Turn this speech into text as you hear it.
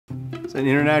It's an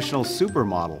international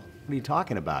supermodel. What are you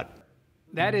talking about?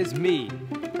 That is me.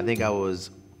 I think I was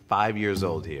 5 years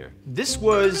old here. This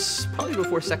was probably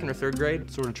before 2nd or 3rd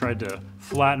grade. Sort of tried to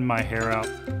flatten my hair out.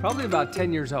 Probably about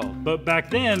 10 years old. But back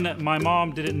then, my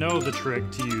mom didn't know the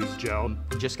trick to use gel.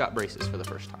 Just got braces for the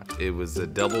first time. It was a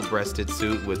double-breasted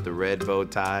suit with the red bow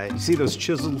tie. You see those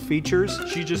chiseled features?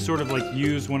 She just sort of like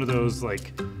used one of those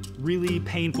like really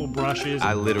painful brushes.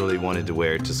 I literally wanted to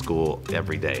wear it to school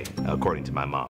every day, according to my mom.